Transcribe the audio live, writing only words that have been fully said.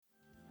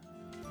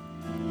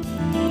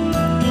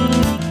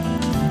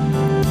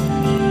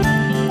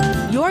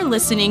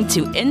listening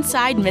to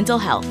Inside Mental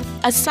Health,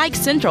 a Psych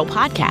Central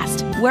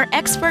podcast where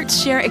experts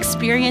share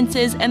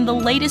experiences and the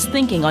latest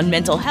thinking on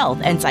mental health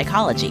and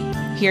psychology.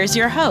 Here's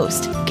your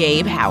host,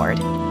 Gabe Howard.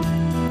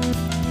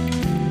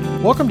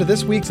 Welcome to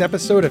this week's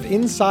episode of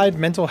Inside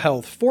Mental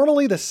Health,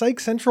 formerly the Psych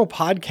Central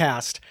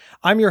podcast.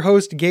 I'm your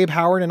host, Gabe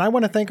Howard, and I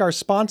want to thank our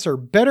sponsor,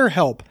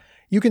 BetterHelp.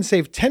 You can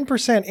save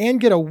 10% and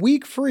get a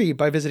week free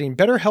by visiting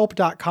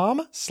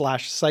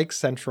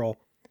betterhelp.com/psychcentral.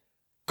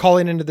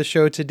 Calling into the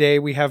show today,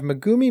 we have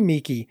Megumi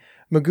Miki.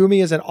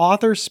 Megumi is an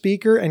author,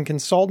 speaker, and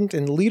consultant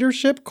in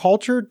leadership,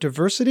 culture,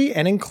 diversity,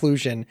 and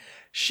inclusion.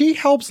 She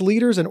helps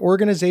leaders and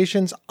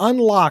organizations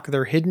unlock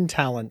their hidden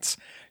talents.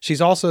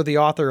 She's also the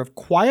author of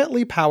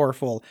Quietly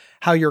Powerful: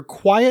 How Your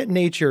Quiet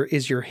Nature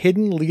is Your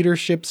Hidden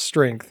Leadership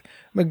Strength.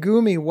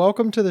 Megumi,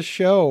 welcome to the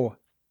show.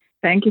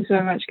 Thank you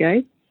so much,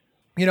 Gabe.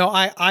 You know,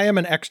 I am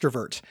an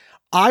extrovert.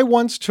 I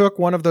once took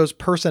one of those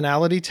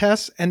personality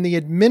tests, and the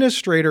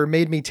administrator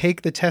made me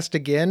take the test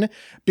again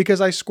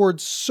because I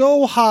scored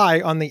so high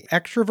on the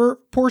extrovert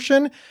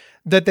portion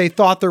that they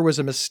thought there was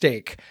a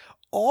mistake.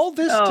 All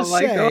this to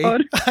say,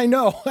 God. I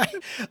know,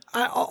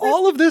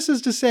 all of this is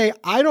to say,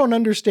 I don't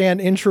understand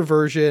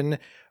introversion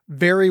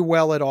very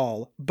well at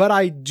all, but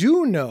I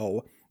do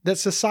know that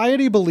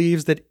society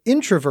believes that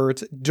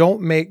introverts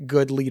don't make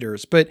good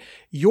leaders. But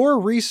your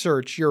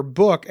research, your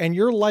book, and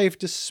your life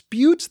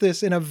disputes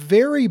this in a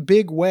very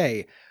big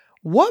way.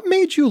 What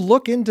made you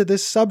look into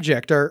this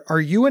subject? Are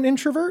you an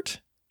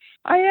introvert?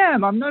 I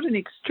am. I'm not an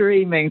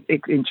extreme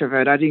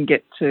introvert. I didn't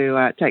get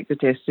to take the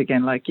test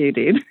again like you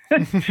did,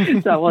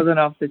 so I wasn't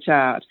off the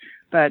chart.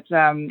 But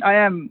I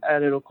am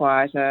a little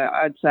quieter.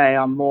 I'd say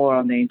I'm more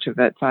on the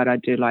introvert side. I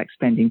do like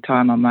spending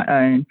time on my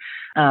own.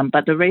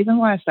 But the reason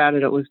why I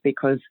started it was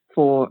because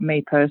for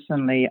me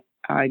personally,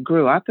 I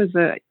grew up as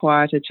a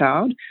quieter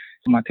child.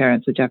 My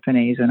parents are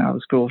Japanese and I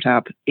was brought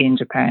up in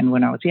Japan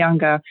when I was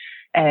younger.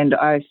 And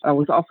I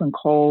was often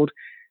called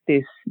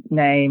this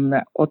name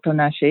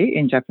Otonashi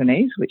in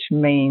Japanese, which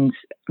means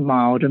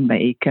mild and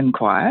meek and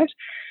quiet.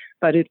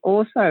 But it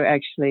also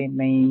actually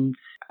means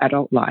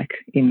adult-like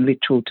in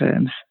literal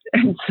terms.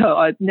 And so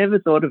I never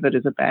thought of it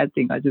as a bad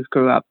thing. I just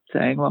grew up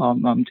saying, well,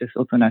 I'm just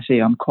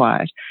otonashi, I'm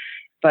quiet.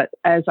 But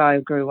as I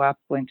grew up,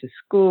 went to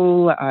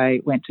school,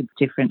 I went to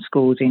different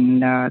schools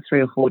in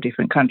 3 or 4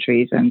 different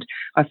countries, and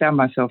I found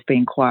myself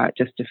being quiet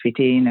just to fit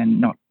in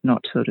and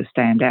not sort of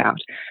stand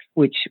out,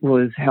 which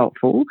was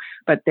helpful.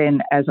 But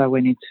then as I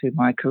went into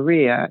my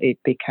career, it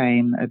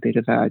became a bit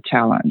of a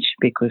challenge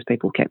because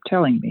people kept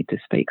telling me to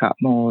speak up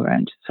more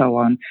and so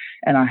on,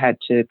 and I had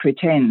to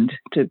pretend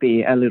to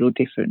be a little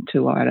different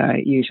to what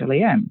I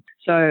usually am.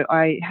 So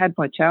I had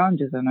my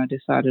challenges and I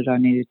decided I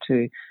needed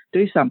to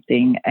do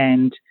something,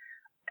 and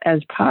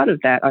as part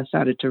of that, I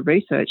started to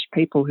research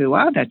people who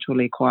are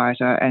naturally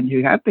quieter and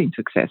who have been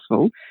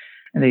successful.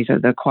 And these are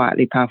the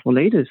quietly powerful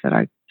leaders that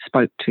I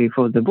spoke to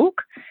for the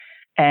book.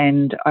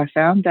 And I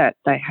found that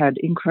they had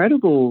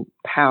incredible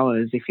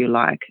powers, if you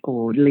like,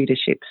 or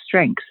leadership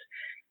strengths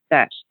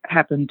that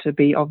happened to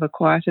be of a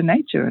quieter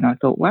nature. And I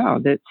thought, wow,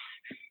 that's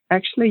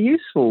actually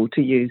useful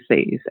to use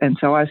these. And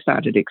so I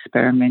started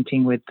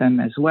experimenting with them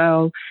as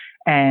well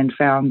and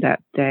found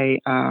that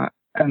they are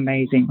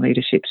amazing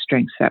leadership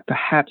strengths that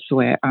perhaps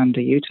we're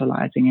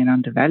underutilizing and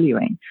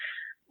undervaluing.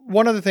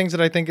 One of the things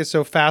that I think is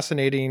so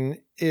fascinating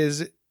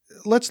is,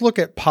 let's look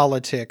at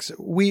politics.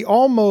 We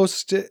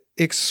almost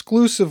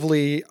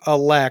exclusively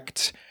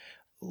elect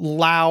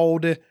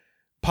loud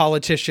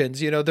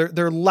politicians. You know,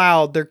 they're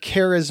loud, they're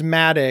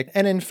charismatic.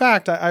 And in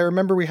fact, I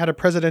remember we had a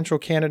presidential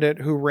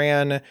candidate who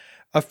ran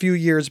a few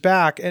years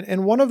back.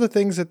 And one of the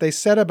things that they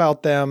said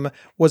about them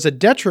was a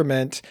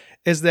detriment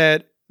is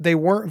that they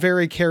weren't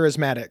very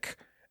charismatic,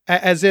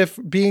 as if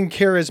being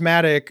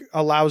charismatic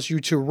allows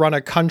you to run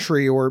a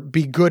country or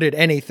be good at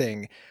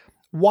anything.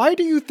 Why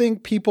do you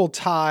think people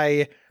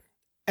tie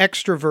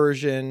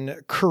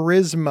extroversion,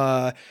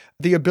 charisma,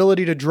 the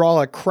ability to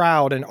draw a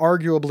crowd, and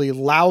arguably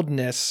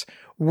loudness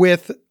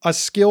with a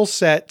skill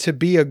set to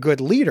be a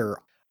good leader?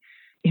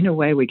 In a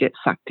way, we get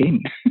sucked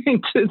in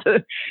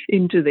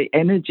into the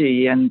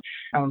energy, and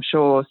I'm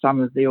sure some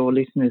of your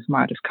listeners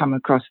might have come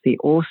across the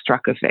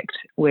awestruck effect,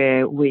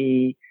 where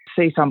we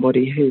see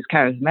somebody who's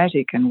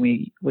charismatic and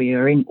we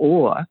are in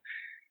awe.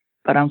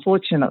 But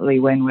unfortunately,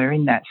 when we're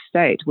in that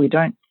state, we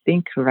don't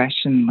think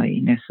rationally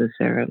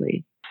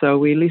necessarily. So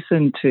we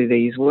listen to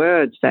these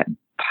words that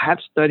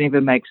perhaps don't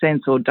even make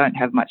sense or don't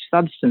have much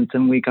substance,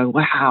 and we go,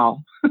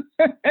 wow.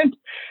 And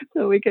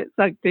so we get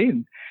sucked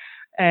in.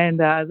 And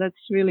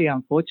that's really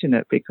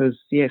unfortunate because,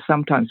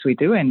 sometimes we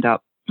do end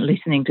up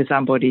listening to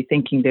somebody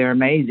thinking they're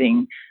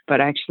amazing, but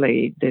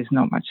actually there's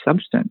not much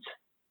substance.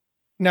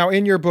 Now,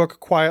 in your book,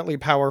 Quietly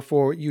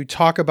Powerful, you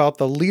talk about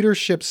the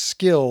leadership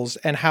skills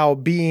and how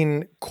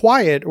being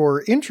quiet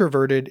or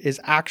introverted is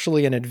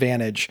actually an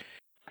advantage.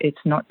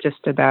 It's not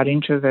just about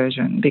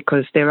introversion,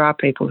 because there are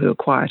people who are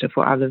quieter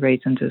for other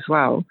reasons as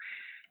well.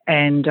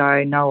 And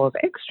I know of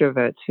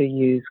extroverts who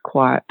use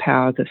quiet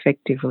powers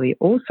effectively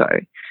also.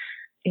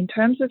 In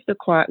terms of the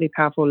quietly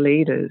powerful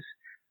leaders,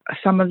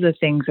 some of the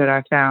things that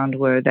I found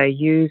were they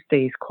used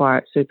these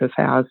quiet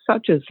superpowers,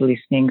 such as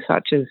listening,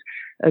 such as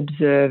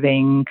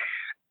observing,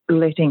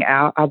 letting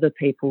our other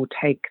people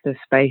take the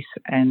space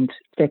and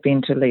step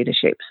into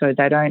leadership. So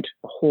they don't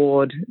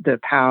hoard the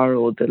power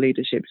or the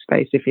leadership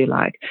space, if you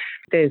like.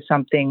 There's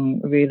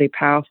something really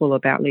powerful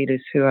about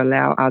leaders who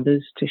allow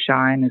others to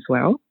shine as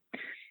well.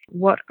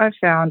 What I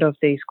found of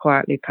these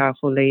quietly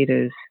powerful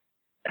leaders,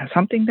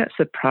 something that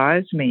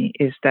surprised me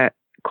is that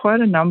quite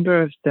a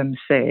number of them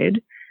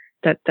said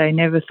that they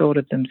never thought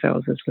of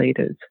themselves as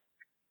leaders.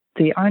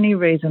 The only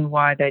reason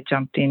why they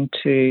jumped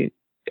into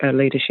a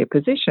leadership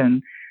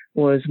position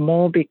was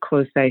more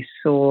because they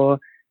saw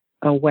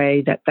a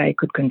way that they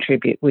could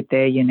contribute with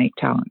their unique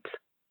talents.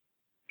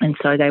 And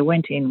so they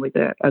went in with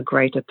a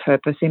greater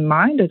purpose in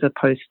mind, as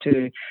opposed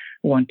to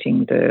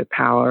wanting the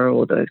power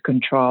or the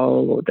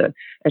control or the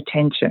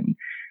attention.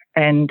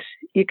 And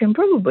you can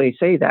probably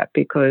see that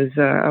because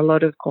a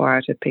lot of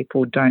quieter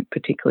people don't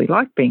particularly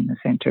like being the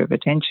centre of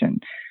attention.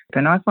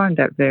 And I find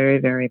that very,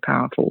 very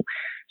powerful.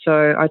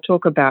 So I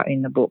talk about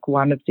in the book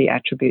one of the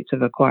attributes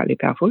of a quietly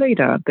powerful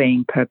leader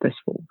being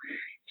purposeful.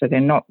 So they're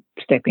not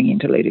stepping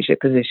into leadership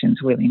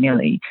positions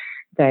willy-nilly.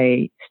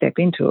 They step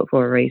into it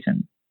for a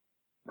reason.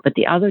 But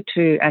the other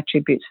two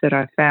attributes that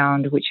I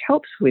found which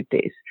helps with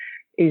this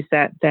is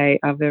that they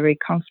are very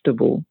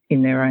comfortable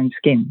in their own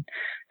skin.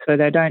 So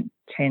they don't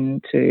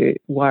tend to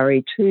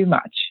worry too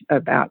much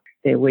about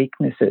their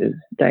weaknesses.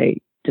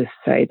 They just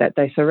say that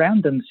they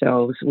surround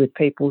themselves with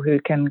people who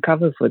can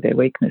cover for their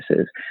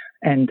weaknesses,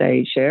 and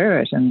they share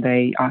it and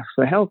they ask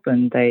for help,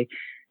 and they're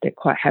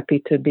quite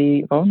happy to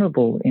be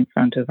vulnerable in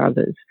front of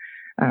others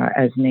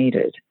as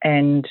needed.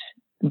 And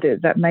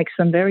that makes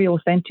them very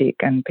authentic,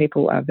 and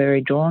people are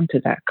very drawn to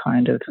that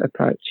kind of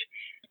approach.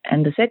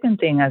 And the second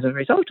thing as a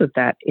result of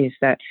that is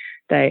that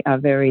they are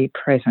very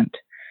present,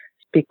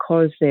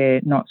 because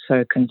they're not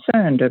so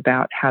concerned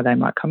about how they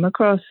might come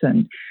across,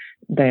 and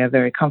they are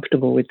very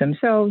comfortable with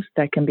themselves.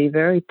 They can be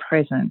very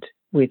present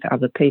with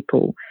other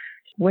people.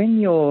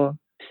 When you're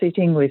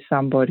sitting with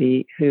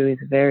somebody who is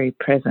very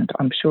present,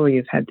 I'm sure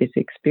you've had this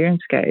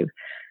experience, Gabe,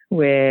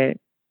 where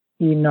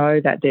you know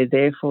that they're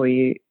there for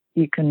you.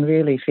 You can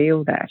really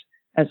feel that,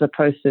 as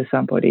opposed to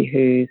somebody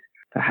who's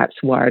perhaps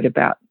worried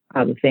about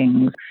other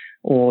things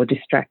or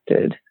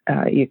distracted.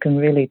 You can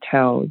really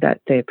tell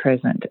that they're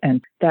present,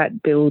 and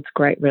that builds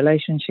great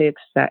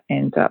relationships. That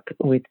ends up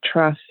with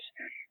trust.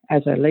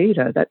 As a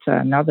leader, that's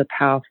another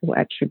powerful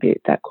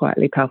attribute that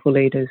quietly powerful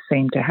leaders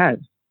seem to have.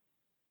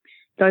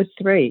 Those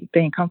three,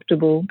 being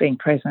comfortable, being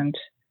present,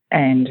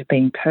 and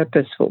being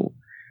purposeful,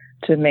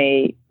 to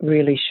me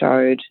really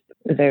showed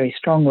very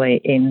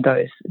strongly in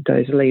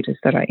those leaders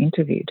that I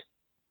interviewed.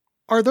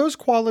 Are those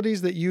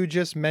qualities that you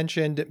just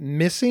mentioned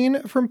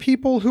missing from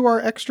people who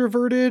are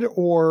extroverted,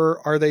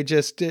 or are they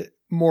just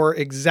more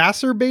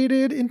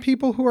exacerbated in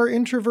people who are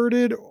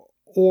introverted?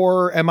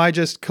 Or am I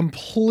just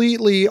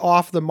completely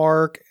off the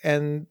mark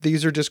and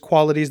these are just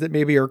qualities that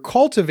maybe are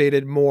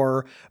cultivated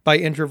more by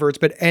introverts,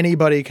 but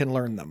anybody can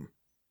learn them?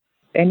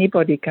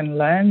 Anybody can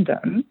learn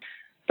them,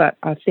 but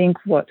I think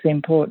what's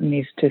important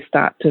is to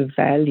start to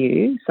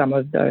value some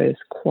of those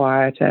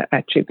quieter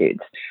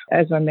attributes.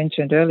 As I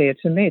mentioned earlier,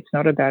 to me, it's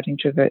not about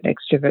introvert,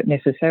 extrovert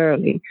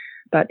necessarily,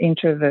 but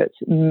introverts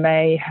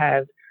may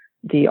have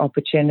the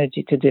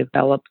opportunity to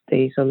develop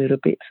these a little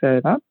bit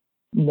further,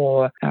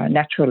 more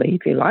naturally,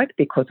 if you like,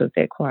 because of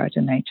their quieter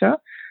nature.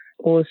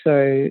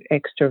 Also,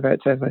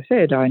 extroverts, as I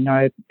said, I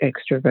know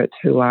extroverts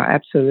who are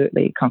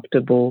absolutely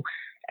comfortable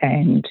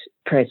and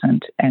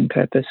present and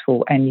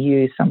purposeful and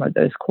use some of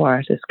those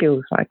quieter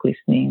skills like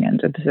listening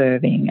and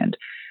observing and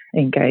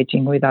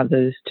engaging with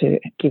others to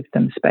give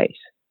them space.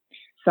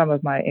 Some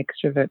of my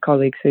extrovert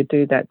colleagues who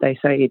do that, they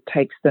say it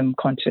takes them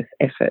conscious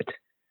effort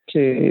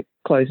to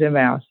close their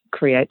mouth,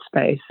 create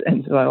space,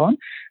 and so on,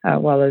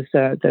 while as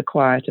the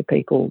quieter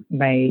people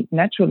may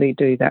naturally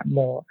do that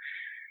more.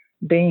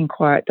 Being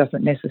quiet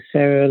doesn't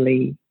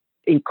necessarily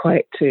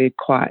equate to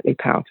quietly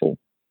powerful.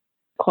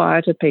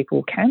 Quieter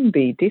people can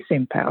be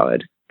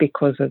disempowered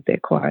because of their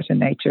quieter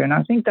nature, and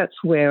I think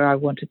that's where I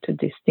wanted to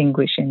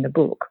distinguish in the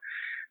book,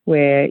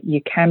 where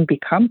you can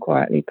become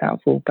quietly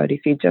powerful, but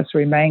if you just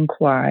remain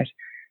quiet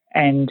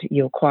and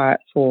you're quiet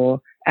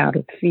for out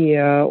of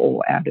fear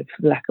or out of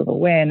lack of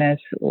awareness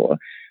or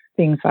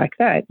things like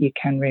that, you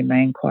can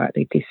remain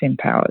quietly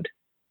disempowered.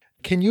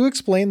 Can you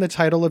explain the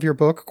title of your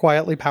book,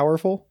 Quietly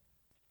Powerful?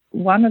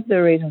 One of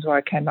the reasons why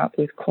I came up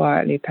with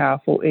Quietly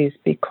Powerful is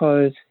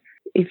because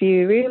if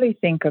you really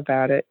think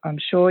about it, I'm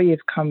sure you've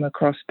come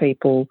across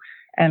people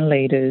and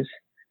leaders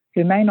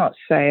who may not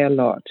say a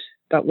lot,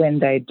 but when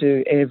they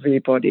do,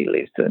 everybody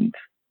listens,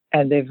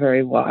 and they're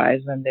very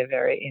wise and they're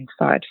very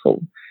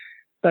insightful.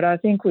 But I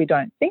think we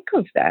don't think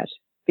of that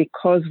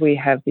because we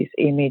have this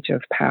image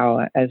of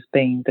power as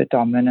being the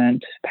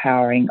dominant,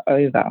 powering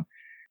over.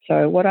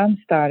 So what I'm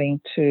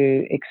starting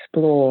to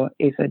explore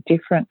is a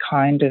different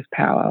kind of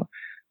power.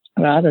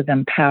 Rather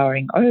than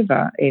powering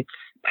over, it's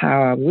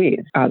power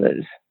with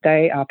others.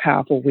 They are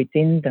powerful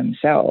within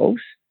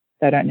themselves.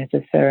 They don't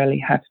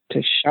necessarily have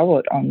to show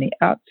it on the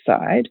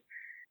outside,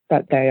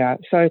 but they are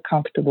so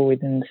comfortable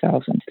within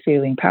themselves and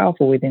feeling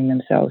powerful within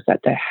themselves that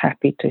they're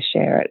happy to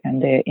share it,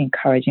 and they're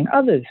encouraging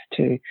others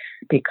to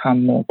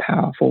become more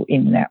powerful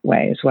in that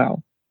way as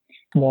well,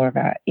 more of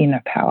our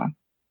inner power.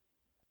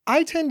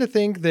 I tend to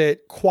think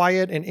that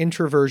quiet and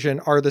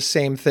introversion are the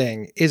same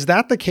thing. Is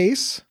that the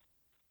case?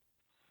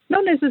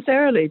 Not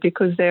necessarily,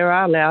 because there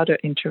are louder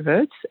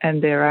introverts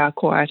and there are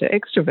quieter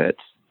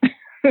extroverts.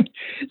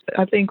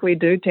 I think we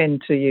do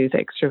tend to use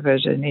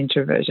extroversion,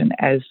 introversion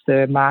as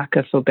the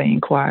marker for being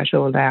quiet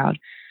or loud.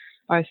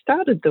 I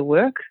started the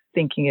work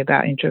thinking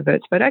about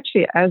introverts, but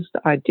actually as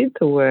I did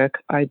the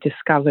work, I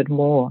discovered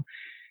more.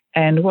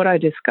 And what I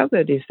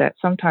discovered is that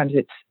sometimes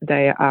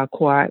they are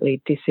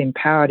quietly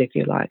disempowered, if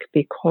you like,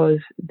 because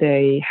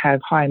they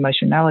have high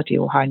emotionality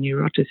or high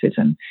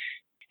neuroticism.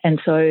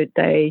 And so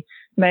they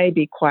may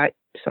be quite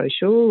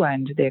social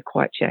and they're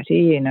quite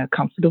chatty in a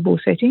comfortable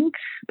setting,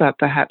 but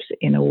perhaps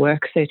in a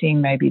work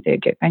setting, maybe they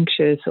get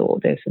anxious or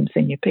there's some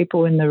senior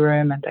people in the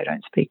room and they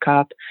don't speak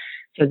up.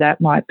 So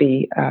that might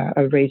be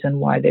a reason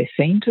why they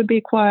seem to be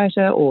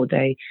quieter or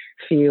they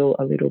feel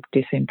a little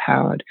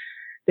disempowered.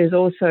 There's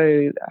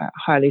also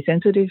highly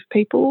sensitive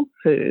people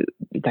who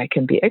they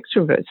can be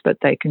extroverts, but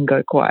they can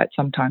go quiet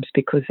sometimes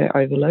because they're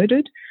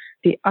overloaded.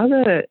 The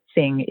other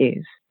thing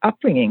is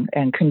upbringing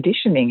and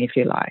conditioning, if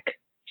you like.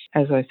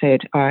 As I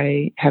said,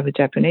 I have a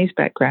Japanese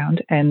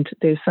background and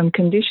there's some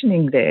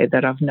conditioning there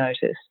that I've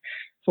noticed.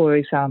 For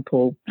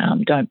example,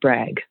 don't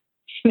brag.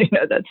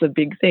 That's a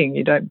big thing.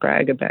 You don't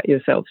brag about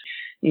yourself.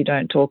 You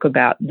don't talk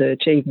about the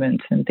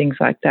achievements and things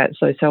like that.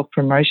 So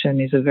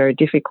self-promotion is a very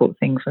difficult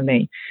thing for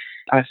me.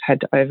 I've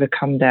had to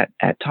overcome that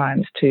at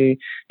times to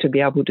be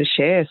able to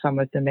share some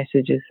of the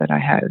messages that I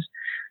have.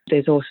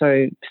 There's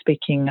also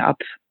speaking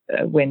up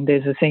when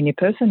there's a senior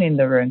person in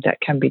the room.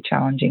 That can be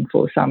challenging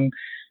for some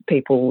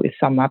people with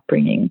some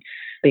upbringing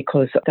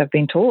because they've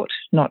been taught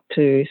not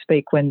to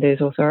speak when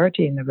there's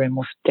authority in the room,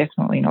 or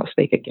definitely not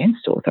speak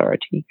against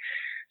authority.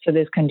 So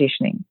there's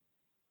conditioning.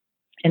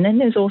 And then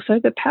there's also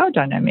the power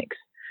dynamics,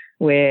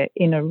 where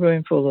in a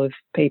room full of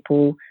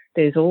people,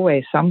 there's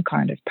always some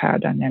kind of power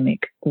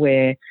dynamic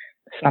where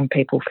some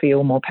people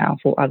feel more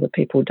powerful, other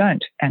people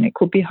don't. And it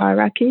could be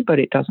hierarchy, but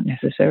it doesn't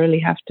necessarily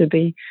have to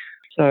be.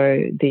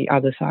 So the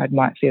other side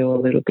might feel a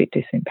little bit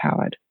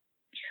disempowered.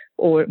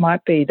 Or it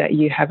might be that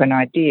you have an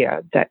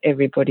idea that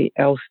everybody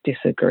else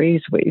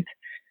disagrees with,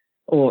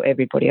 or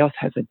everybody else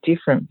has a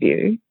different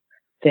view,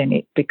 then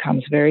it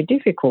becomes very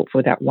difficult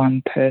for that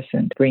one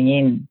person to bring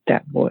in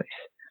that voice.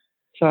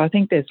 So I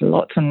think there's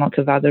lots and lots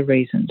of other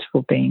reasons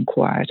for being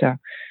quieter,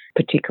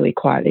 particularly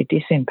quietly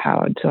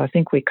disempowered. So I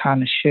think we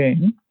can't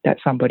assume that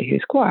somebody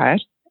who's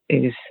quiet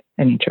is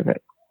an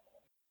introvert.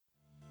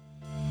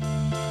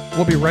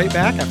 We'll be right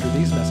back after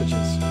these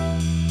messages.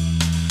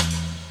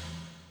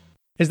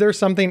 Is there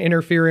something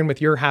interfering with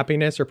your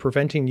happiness or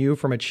preventing you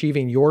from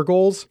achieving your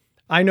goals?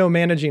 I know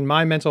managing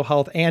my mental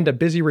health and a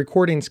busy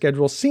recording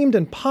schedule seemed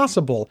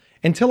impossible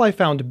until I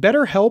found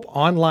BetterHelp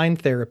Online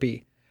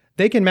Therapy.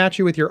 They can match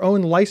you with your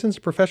own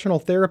licensed professional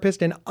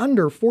therapist in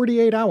under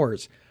 48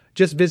 hours.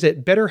 Just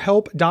visit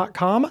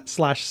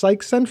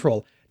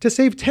betterhelp.com/psychcentral to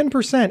save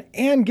 10%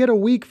 and get a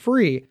week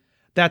free.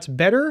 That's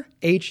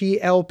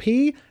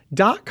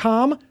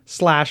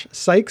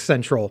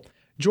betterhelp.com/psychcentral.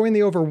 Join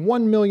the over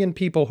 1 million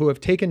people who have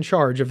taken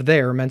charge of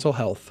their mental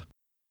health.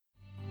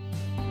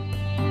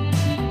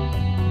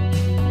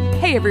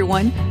 Hey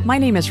everyone, my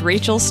name is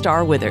Rachel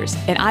Starr Withers,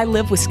 and I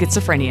live with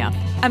schizophrenia.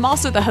 I'm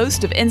also the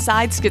host of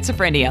Inside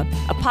Schizophrenia,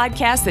 a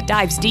podcast that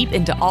dives deep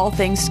into all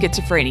things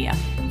schizophrenia,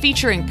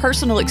 featuring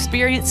personal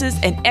experiences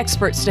and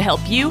experts to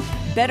help you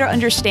better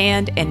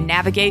understand and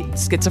navigate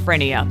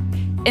schizophrenia.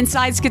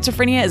 Inside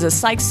Schizophrenia is a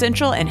Psych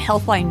Central and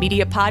Healthline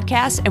Media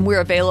podcast, and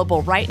we're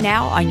available right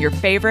now on your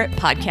favorite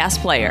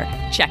podcast player.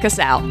 Check us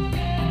out.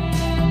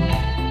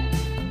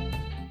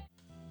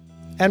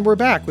 And we're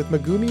back with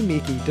Megumi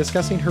Miki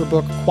discussing her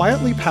book,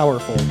 Quietly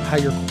Powerful, How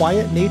Your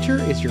Quiet Nature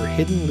is Your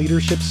Hidden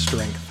Leadership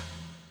Strength.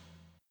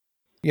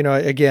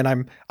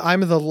 Again,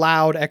 I'm the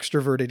loud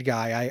extroverted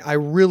guy. I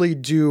really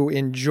do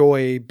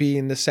enjoy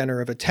being the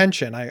center of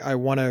attention. I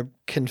want to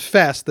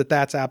confess that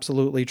that's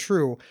absolutely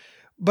true.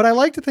 But I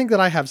like to think that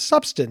I have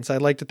substance. I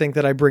like to think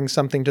that I bring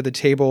something to the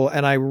table,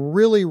 and I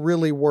really,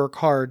 really work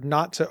hard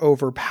not to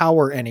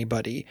overpower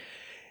anybody.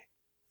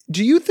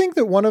 Do you think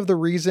that one of the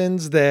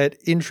reasons that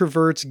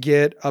introverts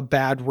get a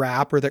bad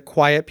rap, or that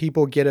quiet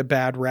people get a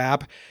bad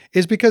rap,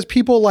 is because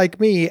people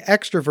like me,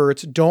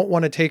 extroverts, don't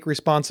want to take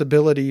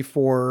responsibility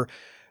for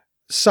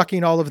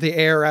sucking all of the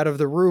air out of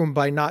the room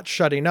by not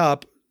shutting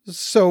up,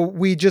 so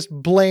we just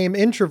blame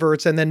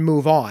introverts and then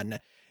move on?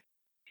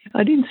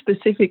 I didn't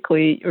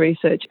specifically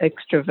research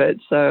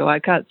extroverts, so I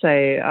can't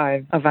say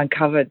I've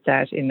uncovered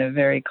that in a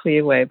very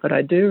clear way, but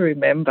I do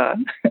remember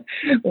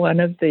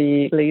one of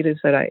the leaders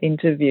that I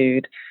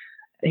interviewed.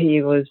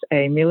 He was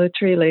a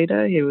military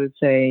leader. He was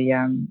a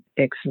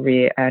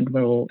ex-rear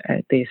admiral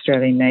at the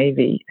Australian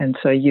Navy, and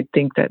so you'd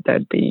think that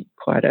that'd be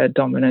quite a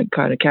dominant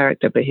kind of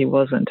character, but he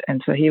wasn't.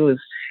 And so he was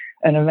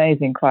an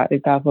amazing, quietly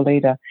powerful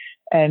leader.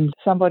 And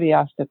somebody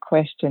asked a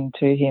question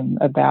to him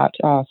about,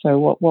 so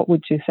what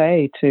would you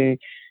say to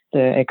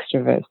the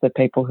extroverts, the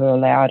people who are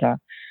louder?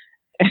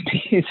 And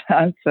his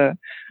answer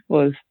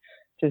was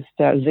just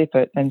zip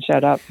it and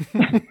shut up.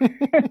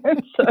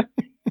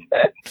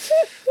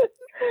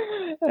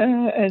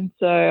 And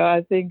so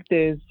I think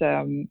there's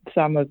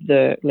some of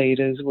the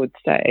leaders would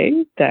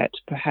say that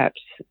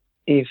perhaps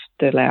if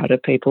the louder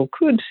people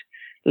could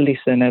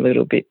listen a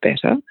little bit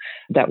better,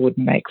 that would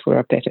make for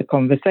a better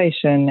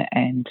conversation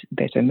and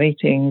better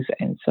meetings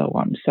and so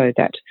on, so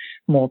that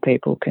more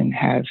people can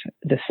have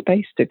the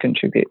space to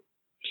contribute.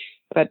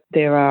 But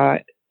there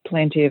are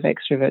plenty of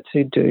extroverts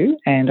who do,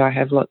 and I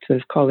have lots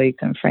of colleagues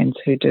and friends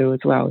who do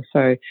as well.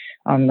 So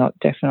I'm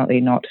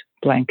definitely not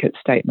blanket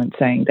statement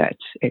saying that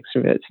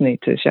extroverts need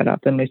to shut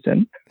up and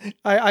listen.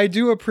 I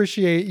do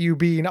appreciate you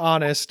being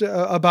honest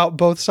about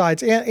both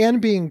sides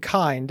and being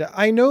kind.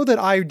 I know that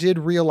I did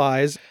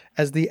realize,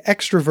 as the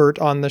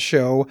extrovert on the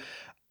show,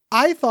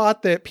 I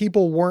thought that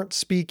people weren't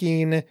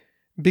speaking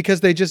because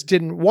they just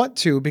didn't want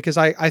to, because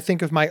I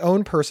think of my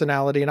own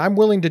personality and I'm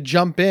willing to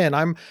jump in.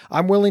 I'm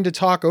willing to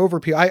talk over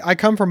people. I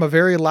come from a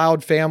very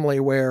loud family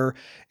where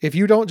if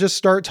you don't just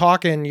start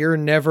talking, you're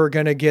never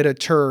going to get a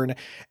turn.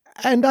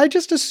 And I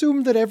just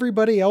assumed that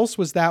everybody else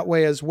was that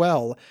way as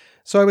well.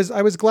 So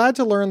I was glad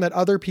to learn that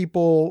other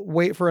people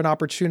wait for an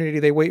opportunity,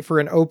 they wait for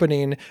an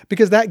opening,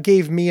 because that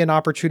gave me an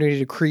opportunity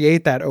to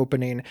create that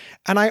opening.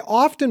 And I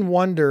often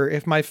wonder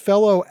if my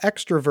fellow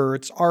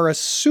extroverts are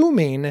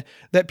assuming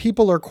that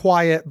people are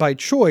quiet by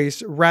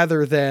choice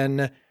rather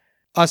than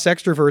us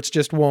extroverts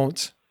just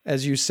won't,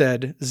 as you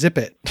said, zip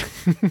it.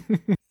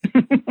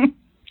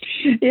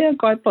 Yeah,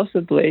 quite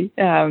possibly.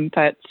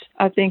 But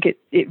I think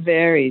it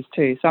varies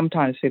too.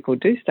 Sometimes people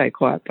do stay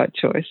quiet by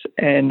choice,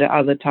 and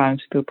other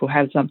times people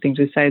have something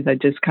to say they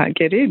just can't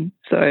get in.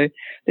 So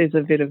there's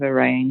a bit of a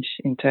range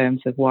in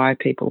terms of why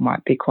people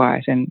might be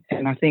quiet. And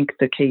I think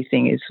the key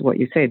thing is what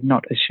you said,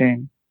 not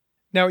assume.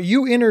 Now,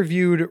 you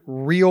interviewed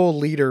real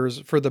leaders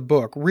for the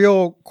book,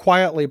 real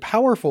quietly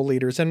powerful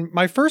leaders. And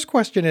my first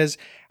question is,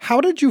 how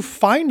did you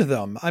find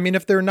them? I mean,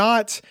 if they're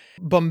not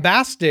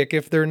bombastic,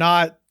 if they're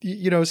not,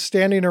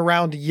 standing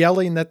around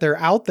yelling that they're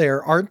out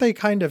there, aren't they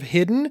kind of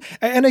hidden?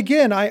 And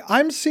again,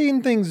 I'm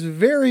seeing things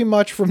very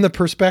much from the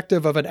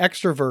perspective of an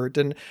extrovert.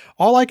 And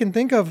all I can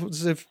think of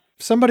is if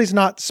somebody's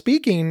not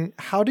speaking,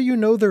 how do you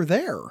know they're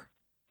there?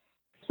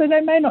 So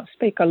they may not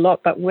speak a lot,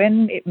 but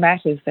when it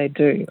matters, they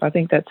do. I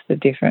think that's the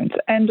difference.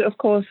 And of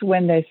course,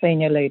 when they're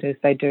senior leaders,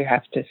 they do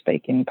have to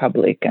speak in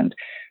public, and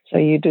so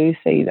you do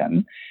see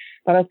them.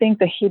 But I think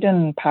the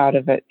hidden part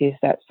of it is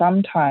that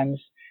sometimes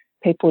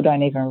people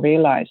don't even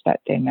realise that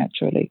they're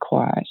naturally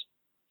quiet.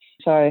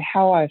 So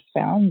how I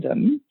found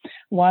them,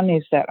 one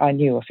is that I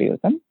knew a few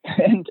of them.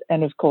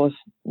 And of course,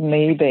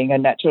 me being a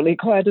naturally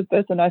quieter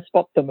person, I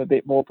spot them a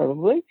bit more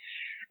probably.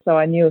 So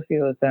I knew a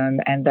few of them,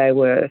 and they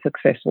were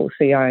successful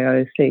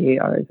CIOs,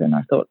 CEOs, and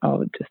I thought I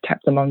would just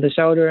tap them on the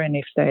shoulder, and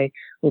if they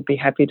would be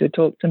happy to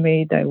talk to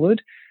me, they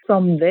would.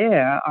 From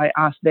there, I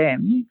asked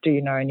them, do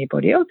you know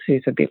anybody else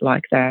who's a bit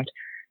like that?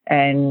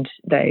 And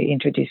they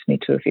introduced me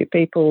to a few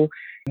people,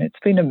 and it's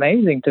been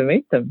amazing to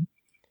meet them.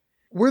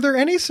 Were there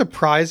any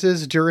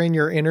surprises during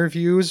your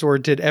interviews, or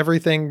did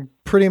everything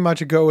pretty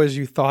much go as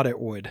you thought it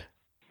would?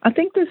 I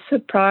think the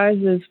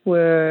surprises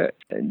were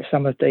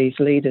some of these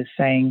leaders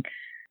saying,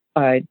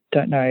 I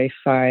don't know if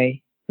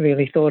I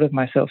really thought of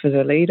myself as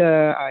a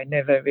leader. I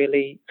never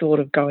really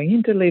thought of going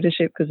into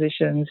leadership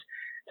positions.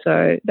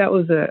 So that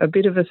was a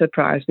bit of a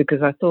surprise,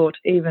 because I thought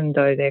even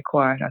though they're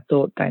quiet, I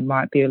thought they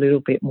might be a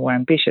little bit more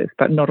ambitious,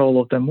 but not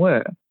all of them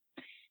were.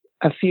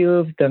 A few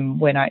of them,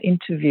 when I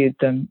interviewed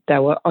them, they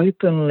were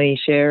openly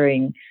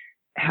sharing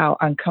how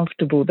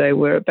uncomfortable they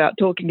were about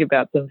talking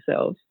about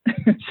themselves.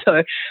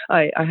 So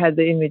I had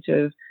the image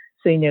of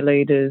senior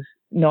leaders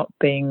not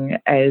being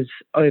as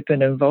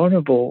open and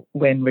vulnerable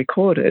when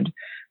recorded,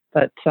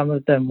 but some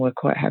of them were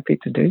quite happy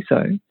to do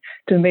so.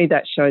 To me,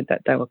 that showed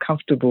that they were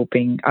comfortable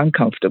being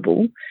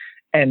uncomfortable,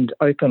 and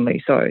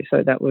openly so.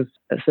 So that was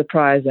a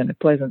surprise, and a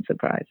pleasant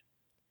surprise.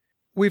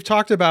 We've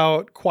talked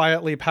about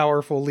quietly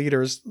powerful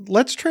leaders.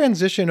 Let's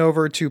transition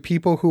over to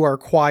people who are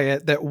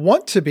quiet that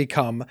want to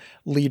become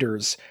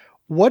leaders.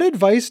 What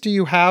advice do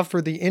you have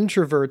for the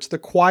introverts, the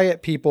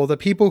quiet people, the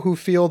people who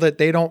feel that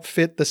they don't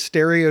fit the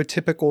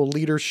stereotypical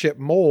leadership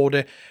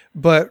mold,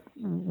 but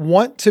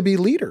want to be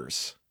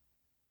leaders?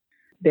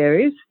 There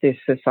is this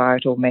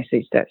societal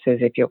message that says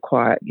if you're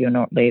quiet, you're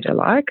not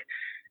leader-like,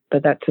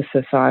 but that's a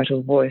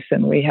societal voice,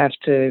 and we have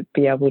to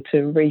be able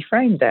to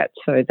reframe that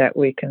so that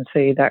we can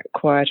see that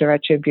quieter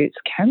attributes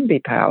can be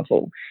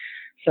powerful.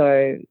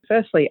 So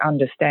firstly,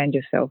 understand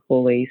yourself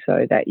fully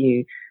so that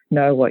you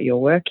know what you're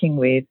working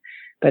with,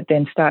 but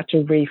then start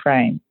to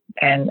reframe.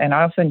 And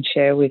I often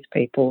share with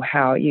people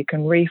how you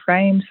can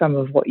reframe some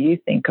of what you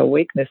think are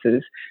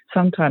weaknesses.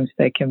 Sometimes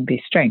they can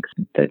be strengths,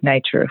 the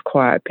nature of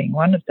quiet being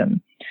one of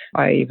them.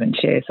 I even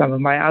share some of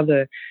my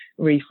other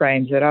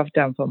reframes that I've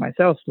done for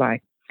myself,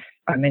 like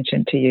I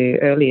mentioned to you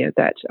earlier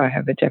that I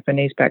have a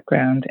Japanese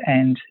background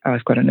and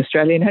I've got an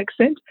Australian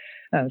accent.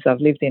 So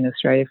I've lived in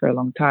Australia for a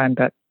long time,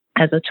 but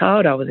as a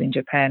child, I was in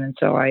Japan, and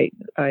so I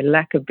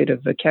lack a bit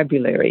of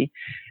vocabulary.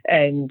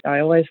 And I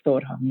always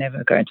thought I'm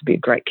never going to be a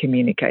great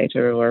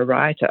communicator or a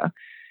writer.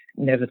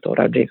 Never thought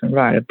I'd even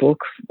write a book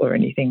or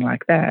anything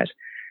like that.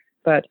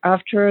 But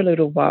after a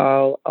little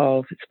while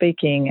of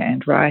speaking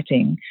and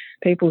writing,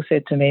 people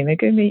said to me,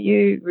 Megumi,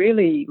 you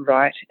really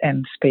write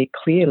and speak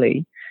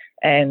clearly.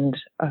 And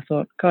I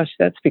thought, gosh,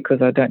 that's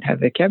because I don't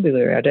have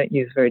vocabulary. I don't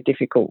use very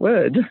difficult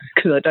words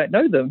because I don't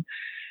know them.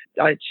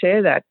 I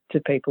share that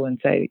to people and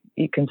say,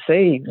 you can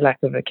see lack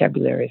of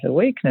vocabulary as a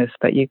weakness,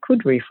 but you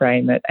could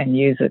reframe it and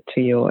use it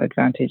to your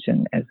advantage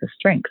and as a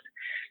strength.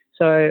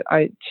 So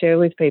I share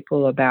with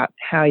people about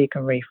how you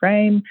can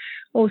reframe.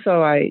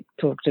 Also, I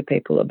talk to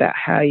people about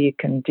how you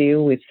can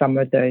deal with some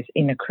of those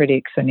inner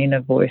critics and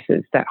inner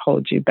voices that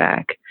hold you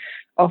back.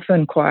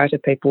 Often quieter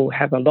people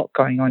have a lot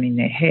going on in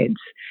their heads.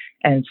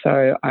 And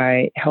so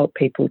I help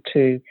people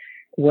to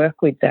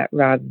work with that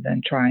rather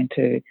than trying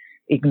to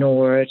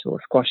ignore it or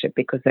squash it,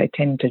 because they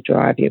tend to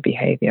drive your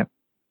behavior.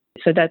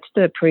 So that's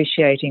the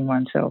appreciating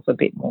oneself a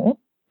bit more.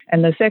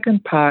 And the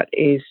second part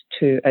is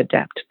to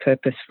adapt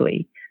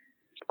purposefully.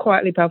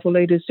 Quietly powerful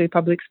leaders do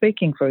public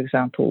speaking, for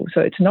example.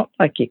 So it's not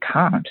like you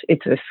can't.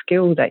 It's a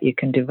skill that you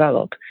can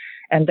develop.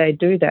 And they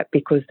do that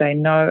because they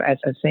know as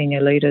a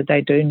senior leader,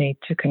 they do need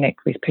to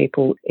connect with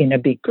people in a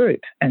big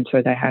group. And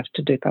so they have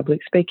to do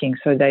public speaking.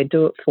 So they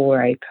do it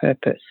for a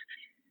purpose.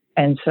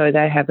 And so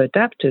they have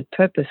adapted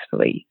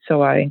purposefully.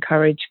 So I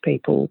encourage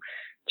people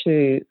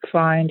to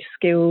find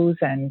skills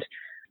and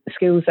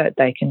skills that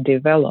they can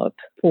develop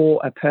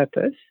for a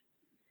purpose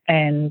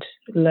and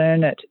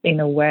learn it in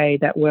a way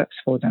that works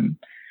for them,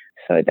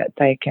 so that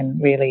they can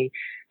really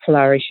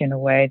flourish in a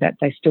way that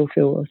they still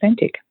feel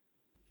authentic.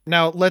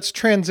 Now, let's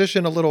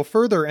transition a little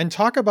further and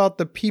talk about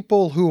the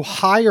people who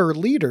hire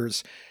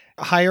leaders.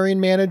 Hiring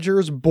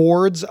managers,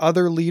 boards,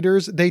 other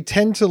leaders, they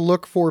tend to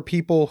look for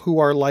people who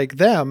are like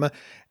them.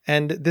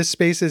 And this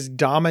space is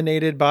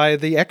dominated by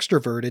the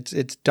extrovert.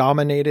 It's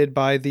dominated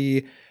by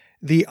the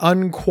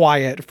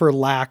unquiet, for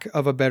lack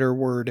of a better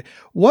word.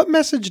 What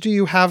message do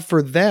you have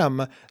for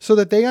them so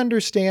that they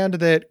understand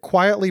that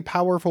quietly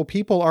powerful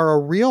people are a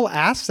real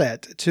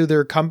asset to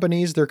their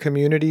companies, their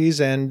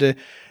communities, and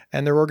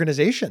their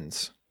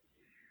organizations?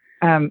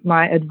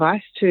 My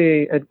advice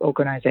to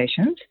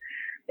organizations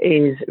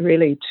is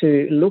really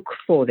to look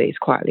for these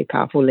quietly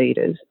powerful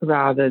leaders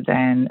rather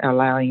than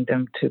allowing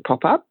them to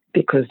pop up,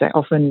 because they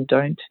often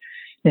don't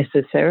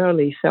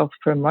necessarily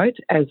self-promote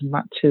as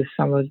much as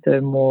some of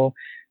the more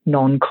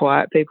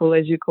non-quiet people,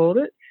 as you call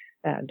it,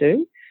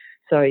 do.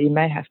 So you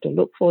may have to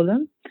look for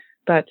them,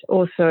 but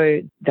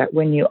also that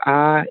when you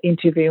are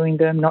interviewing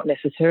them, not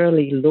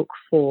necessarily look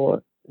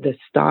for the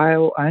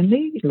style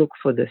only, look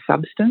for the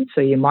substance.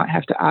 So you might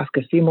have to ask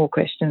a few more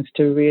questions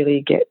to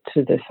really get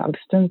to the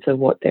substance of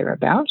what they're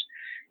about,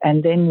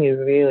 and then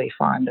you really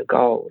find the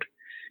gold.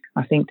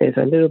 I think there's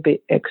a little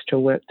bit extra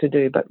work to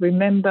do, but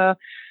remember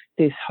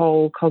this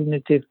whole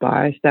cognitive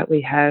bias that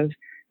we have,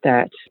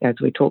 that, as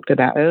we talked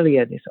about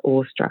earlier, this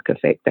awestruck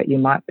effect that you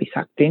might be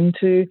sucked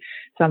into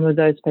some of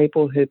those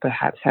people who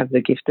perhaps have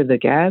the gift of the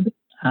gab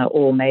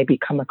or maybe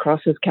come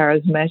across as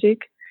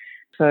charismatic.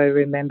 So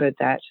remember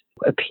that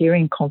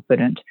appearing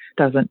confident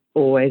doesn't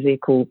always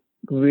equal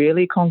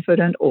really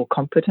confident or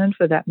competent,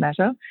 for that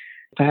matter.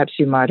 Perhaps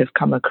you might have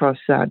come across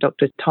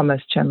Dr.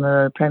 Thomas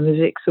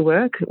Chandler-Premazic's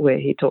work, where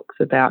he talks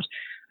about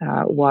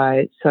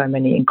why so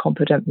many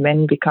incompetent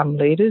men become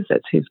leaders.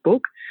 That's his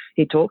book.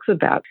 He talks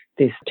about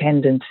this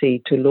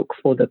tendency to look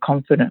for the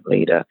confident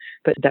leader,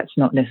 but that's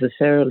not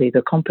necessarily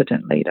the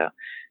competent leader.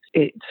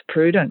 It's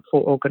prudent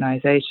for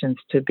organizations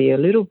to be a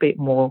little bit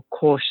more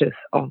cautious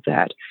of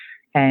that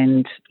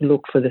and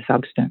look for the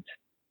substance.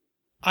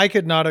 I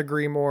could not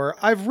agree more.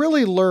 I've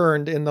really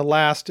learned in the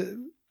last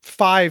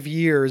 5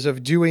 years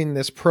of doing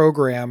this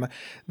program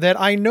that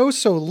I know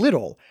so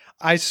little.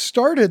 I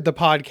started the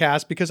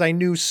podcast because I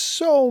knew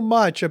so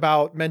much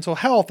about mental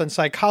health and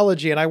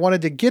psychology, and I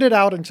wanted to get it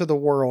out into the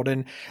world.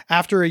 And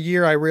after a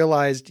year, I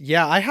realized,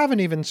 I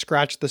haven't even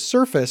scratched the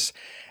surface.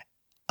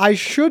 I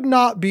should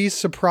not be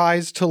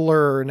surprised to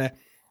learn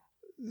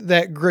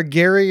that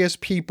gregarious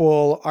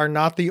people are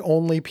not the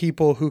only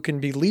people who can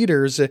be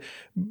leaders.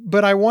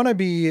 But I want to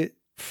be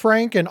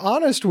frank and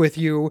honest with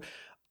you.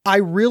 I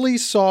really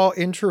saw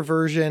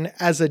introversion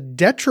as a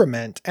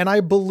detriment, and I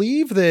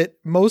believe that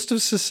most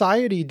of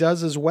society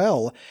does as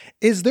well.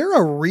 Is there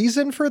a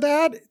reason for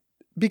that?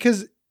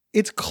 Because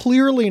it's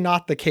clearly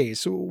not the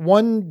case.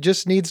 One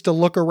just needs to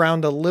look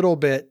around a little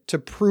bit to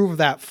prove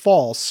that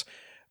false.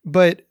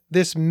 But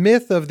this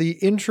myth of the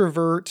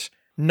introvert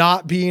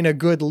not being a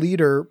good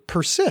leader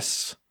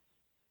persists.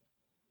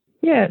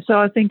 Yeah, so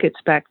I think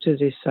it's back to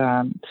this,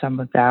 some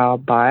of our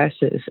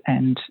biases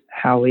and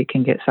how we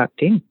can get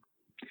sucked in.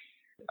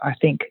 I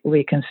think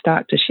we can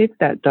start to shift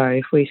that, though,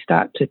 if we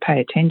start to pay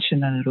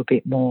attention a little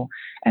bit more.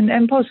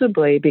 And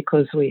possibly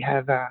because we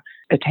have a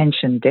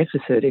attention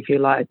deficit, if you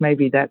like,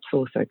 maybe that's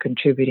also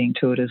contributing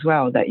to it as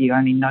well, that you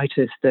only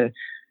notice the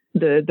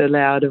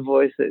louder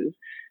voices.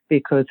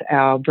 because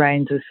our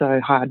brains are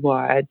so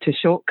hardwired to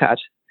shortcut.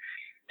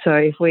 So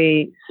if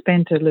we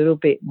spent a little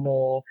bit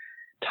more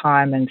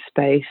time and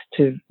space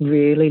to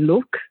really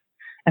look,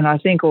 and I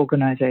think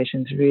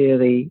organisations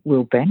really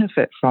will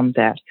benefit from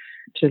that,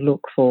 to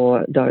look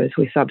for those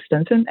with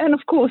substance. And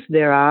of course,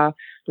 there are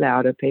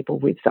louder people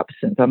with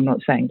substance. I'm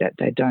not saying that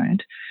they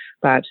don't,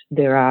 but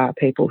there are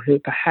people who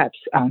perhaps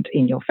aren't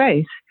in your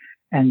face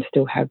and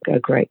still have a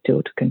great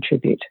deal to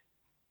contribute.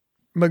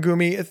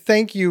 Megumi,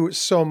 thank you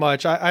so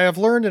much. I have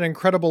learned an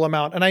incredible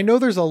amount, and I know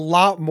there's a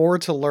lot more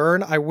to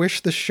learn. I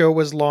wish the show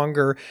was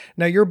longer.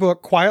 Now, your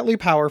book, Quietly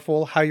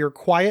Powerful, How Your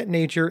Quiet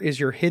Nature is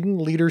Your Hidden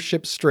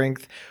Leadership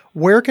Strength.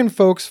 Where can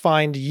folks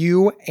find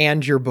you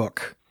and your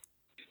book?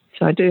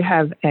 So I do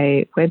have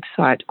a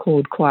website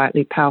called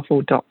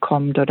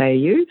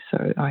quietlypowerful.com.au.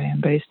 So I am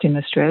based in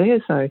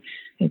Australia, so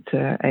it's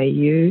a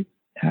AU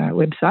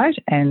website,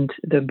 and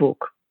the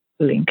book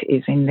link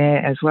is in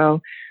there as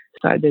well.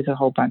 So there's a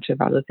whole bunch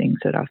of other things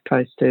that I've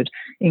posted,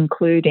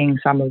 including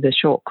some of the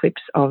short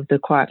clips of the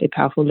Quietly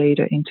Powerful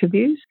Leader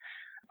interviews.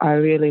 I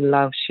really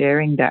love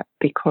sharing that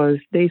because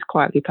these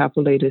quietly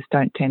powerful leaders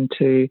don't tend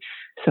to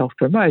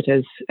self-promote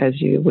as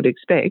you would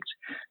expect.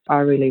 I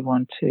really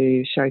want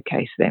to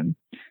showcase them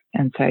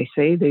and say,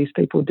 see, these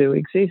people do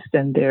exist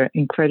and they're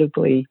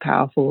incredibly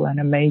powerful and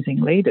amazing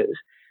leaders.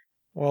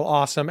 Well,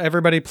 awesome.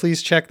 Everybody,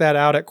 please check that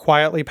out at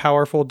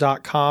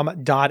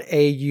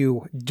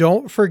quietlypowerful.com.au.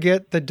 Don't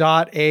forget the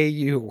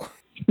 .au.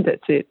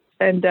 That's it.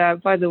 And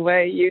by the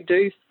way, you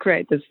do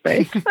create the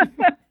space.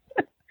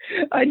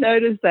 I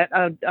noticed that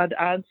I'd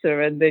answer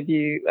and then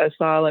you are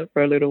silent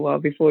for a little while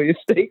before you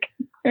speak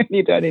and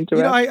you don't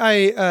interrupt.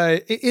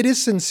 It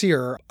is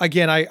sincere.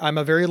 Again, I'm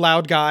a very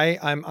loud guy.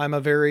 I'm a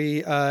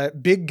very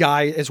big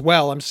guy as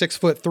well. I'm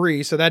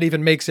 6'3", so that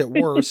even makes it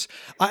worse.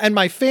 And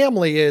my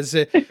family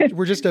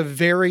we're just a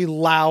very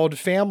loud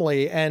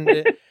family.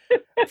 And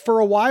for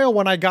a while,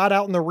 when I got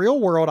out in the real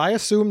world, I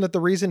assumed that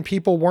the reason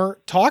people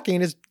weren't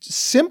talking is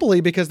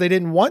simply because they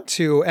didn't want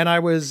to. And I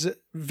was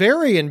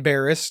very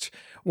embarrassed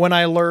when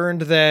I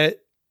learned that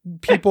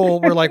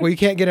people were like, well, you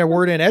can't get a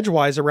word in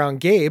edgewise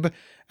around Gabe.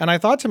 And I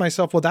thought to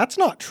myself, well, that's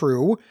not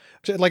true.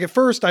 Like at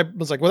first I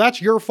was like, well,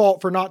 that's your fault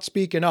for not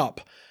speaking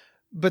up.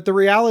 But the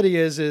reality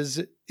is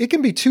it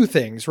can be two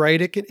things, right?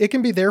 It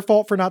can be their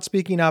fault for not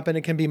speaking up, and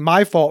it can be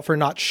my fault for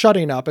not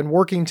shutting up. And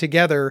working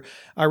together,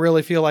 I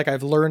really feel like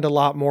I've learned a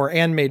lot more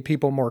and made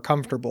people more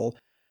comfortable.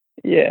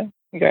 Yeah.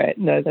 Great.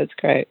 No, that's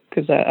great.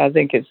 Because I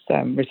think it's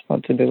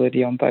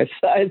responsibility on both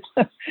sides,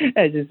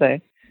 as you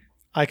say.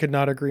 I could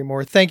not agree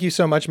more. Thank you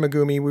so much,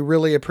 Megumi. We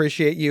really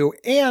appreciate you.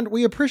 And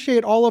we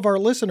appreciate all of our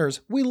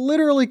listeners. We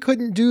literally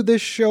couldn't do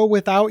this show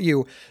without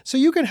you. So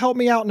you can help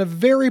me out in a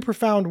very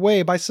profound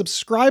way by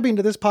subscribing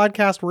to this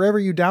podcast wherever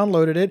you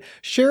downloaded it,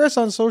 share us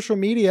on social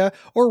media,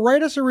 or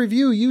write us a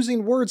review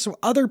using words so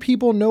other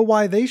people know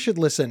why they should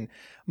listen.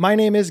 My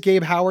name is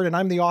Gabe Howard, and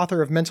I'm the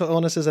author of Mental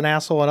Illness is an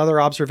Asshole and Other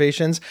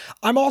Observations.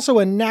 I'm also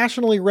a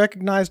nationally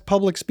recognized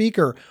public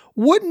speaker.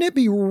 Wouldn't it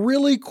be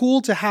really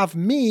cool to have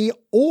me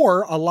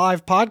or a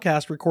live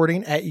podcast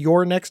recording at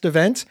your next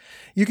event?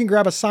 You can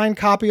grab a signed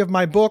copy of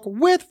my book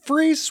with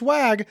free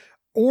swag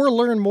or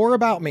learn more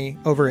about me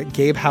over at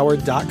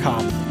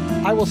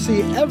gabehoward.com. I will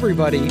see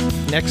everybody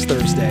next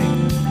Thursday.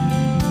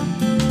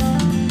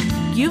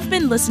 You've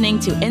been listening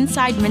to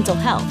Inside Mental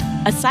Health,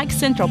 a Psych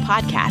Central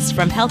podcast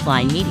from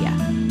Healthline Media.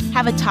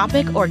 Have a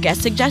topic or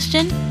guest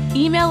suggestion?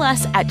 Email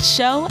us at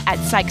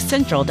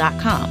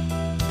show@psychcentral.com.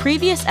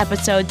 Previous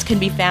episodes can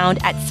be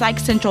found at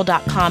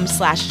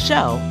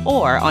psychcentral.com/show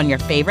or on your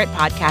favorite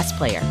podcast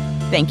player.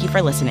 Thank you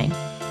for listening.